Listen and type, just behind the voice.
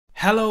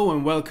Hello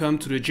and welcome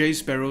to the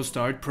jSparrow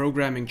Start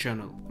Programming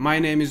channel. My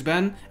name is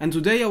Ben and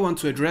today I want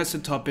to address a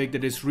topic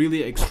that is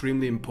really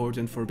extremely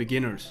important for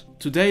beginners.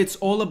 Today it's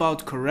all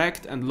about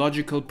correct and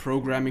logical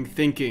programming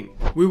thinking.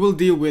 We will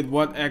deal with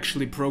what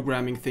actually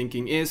programming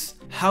thinking is,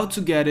 how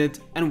to get it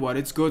and what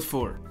it's good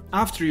for.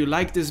 After you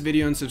like this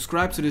video and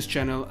subscribe to this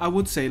channel, I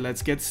would say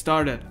let's get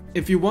started.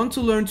 If you want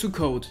to learn to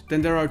code,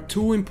 then there are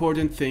two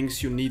important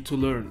things you need to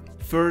learn.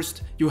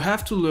 First, you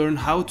have to learn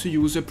how to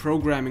use a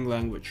programming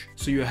language.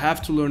 So you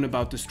have to learn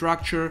about the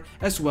structure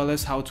as well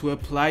as how to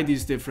apply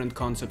these different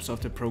concepts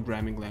of the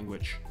programming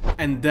language.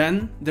 And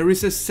then there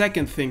is a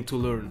second thing to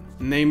learn,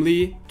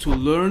 namely to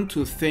learn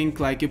to think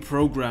like a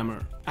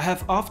programmer. I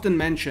have often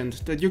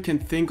mentioned that you can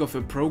think of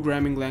a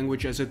programming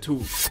language as a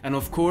tool. And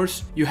of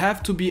course, you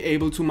have to be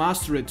able to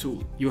master a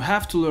tool. You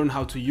have to learn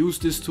how to use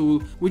this tool,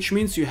 which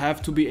means you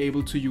have to be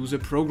able to use a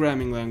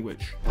programming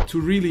language.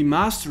 To really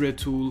master a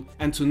tool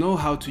and to know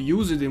how to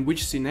use it in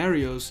which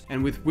scenarios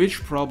and with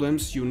which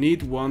problems, you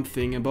need one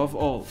thing above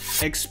all: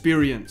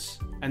 experience.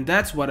 And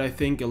that's what I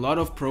think a lot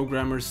of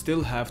programmers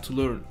still have to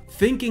learn.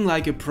 Thinking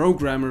like a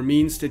programmer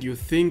means that you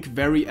think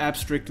very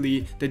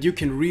abstractly, that you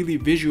can really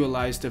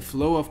visualize the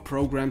flow of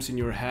programs in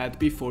your head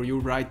before you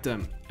write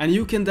them. And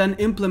you can then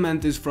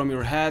implement this from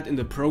your head in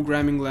the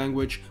programming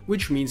language,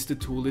 which means the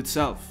tool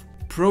itself.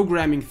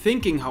 Programming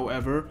thinking,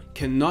 however,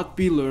 cannot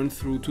be learned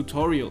through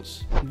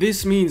tutorials.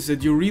 This means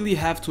that you really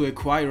have to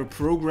acquire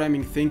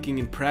programming thinking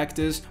in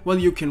practice, while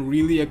you can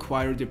really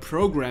acquire the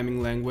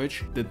programming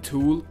language, the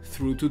tool,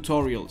 through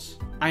tutorials.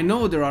 I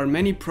know there are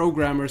many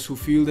programmers who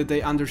feel that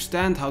they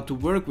understand how to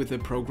work with a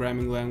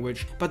programming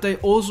language, but they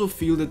also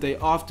feel that they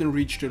often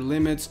reach their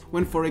limits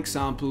when, for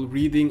example,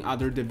 reading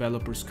other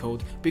developers'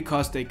 code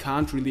because they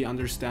can't really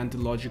understand the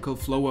logical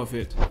flow of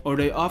it. Or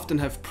they often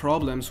have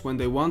problems when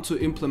they want to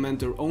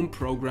implement their own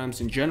programs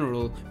in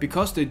general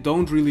because they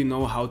don't really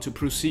know how to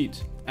proceed.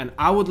 And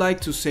I would like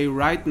to say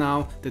right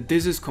now that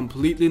this is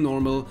completely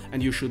normal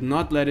and you should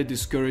not let it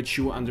discourage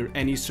you under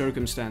any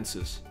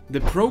circumstances. The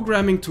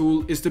programming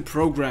tool is the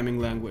programming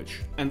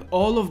language, and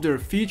all of their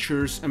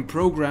features and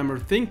programmer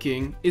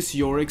thinking is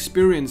your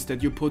experience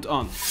that you put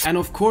on. And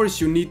of course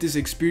you need this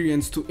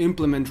experience to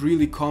implement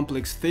really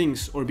complex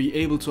things or be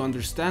able to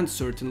understand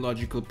certain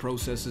logical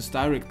processes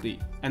directly.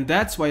 And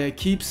that's why I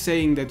keep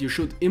saying that you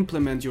should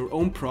implement your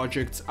own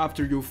projects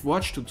after you've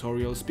watched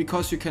tutorials,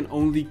 because you can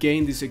only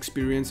gain this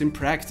experience in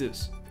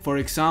practice. For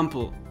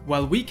example,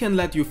 while we can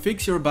let you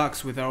fix your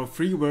bugs with our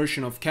free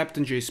version of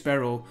Captain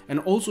jSparrow and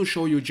also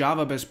show you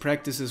Java best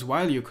practices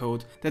while you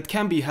code, that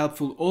can be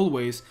helpful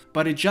always,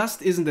 but it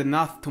just isn't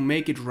enough to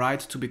make it right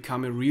to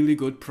become a really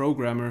good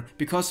programmer,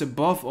 because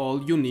above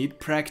all you need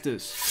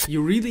practice.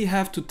 You really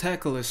have to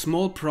tackle a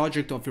small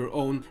project of your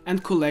own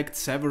and collect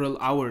several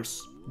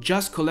hours.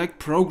 Just collect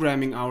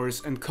programming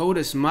hours and code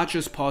as much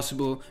as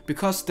possible,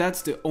 because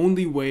that's the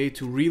only way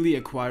to really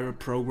acquire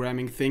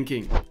programming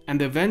thinking.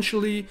 And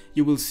eventually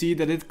you will see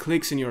that it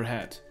clicks in your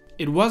head.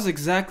 It was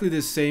exactly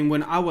the same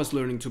when I was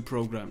learning to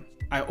program.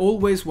 I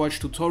always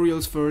watched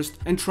tutorials first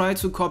and tried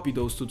to copy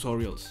those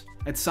tutorials.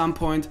 At some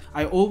point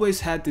I always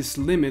had this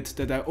limit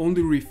that I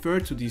only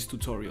referred to these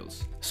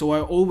tutorials. So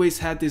I always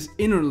had this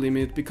inner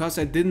limit because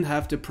I didn't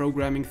have the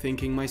programming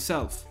thinking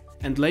myself.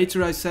 And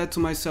later I said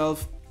to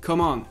myself, come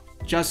on,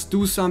 just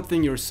do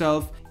something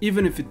yourself,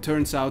 even if it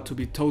turns out to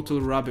be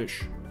total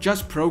rubbish.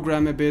 Just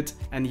program a bit,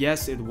 and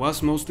yes, it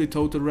was mostly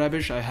total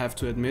rubbish, I have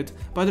to admit,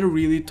 but I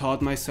really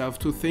taught myself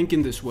to think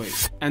in this way.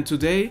 And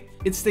today,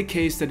 it's the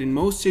case that in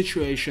most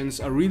situations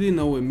I really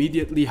know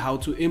immediately how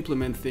to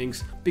implement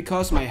things,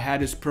 because my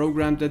head is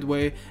programmed that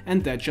way,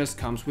 and that just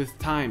comes with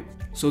time.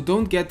 So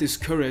don't get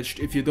discouraged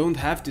if you don't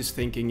have this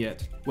thinking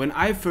yet. When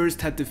I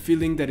first had the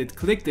feeling that it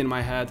clicked in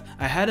my head,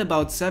 I had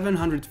about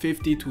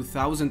 750 to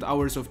 1000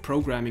 hours of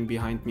programming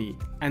behind me.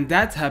 And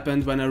that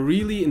happened when I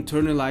really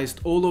internalized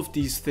all of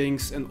these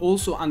things and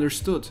also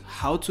understood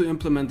how to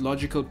implement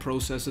logical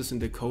processes in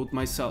the code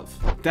myself.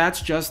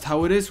 That's just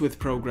how it is with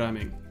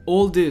programming.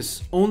 All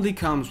this only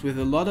comes with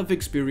a lot of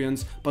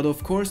experience, but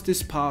of course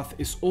this path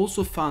is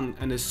also fun,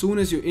 and as soon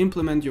as you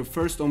implement your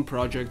first own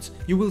projects,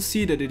 you will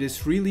see that it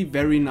is really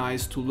very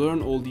nice to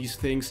learn all these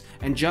things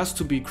and just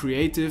to be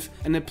creative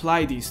and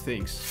apply these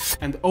things.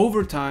 And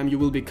over time you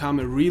will become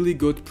a really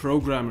good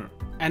programmer.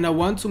 And I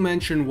want to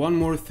mention one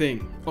more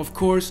thing. Of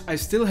course, I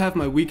still have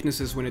my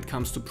weaknesses when it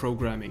comes to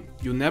programming.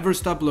 You never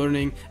stop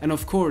learning, and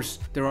of course,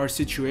 there are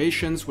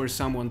situations where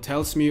someone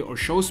tells me or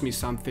shows me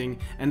something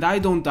and I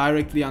don't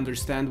directly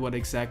understand what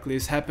exactly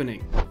is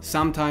happening.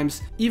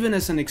 Sometimes, even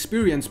as an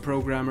experienced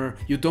programmer,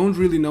 you don't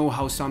really know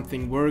how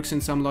something works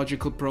in some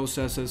logical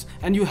processes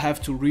and you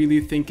have to really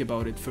think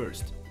about it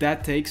first.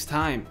 That takes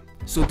time.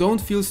 So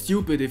don't feel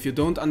stupid if you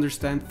don't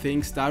understand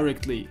things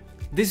directly.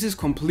 This is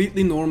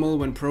completely normal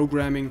when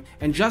programming,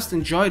 and just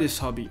enjoy this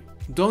hobby.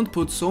 Don't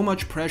put so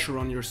much pressure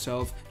on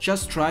yourself,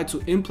 just try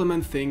to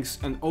implement things,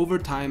 and over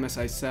time, as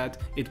I said,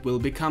 it will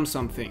become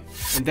something.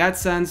 In that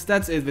sense,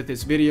 that's it with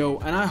this video,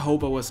 and I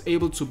hope I was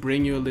able to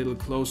bring you a little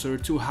closer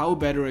to how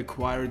better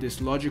acquire this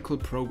logical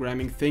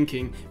programming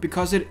thinking,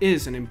 because it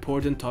is an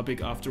important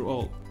topic after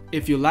all.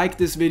 If you like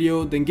this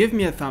video, then give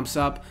me a thumbs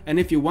up, and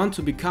if you want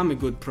to become a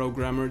good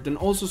programmer, then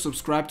also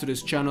subscribe to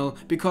this channel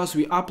because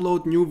we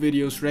upload new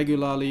videos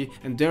regularly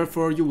and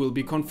therefore you will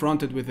be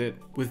confronted with it.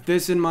 With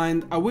this in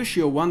mind, I wish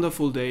you a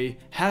wonderful day,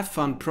 have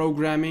fun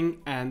programming,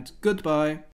 and goodbye.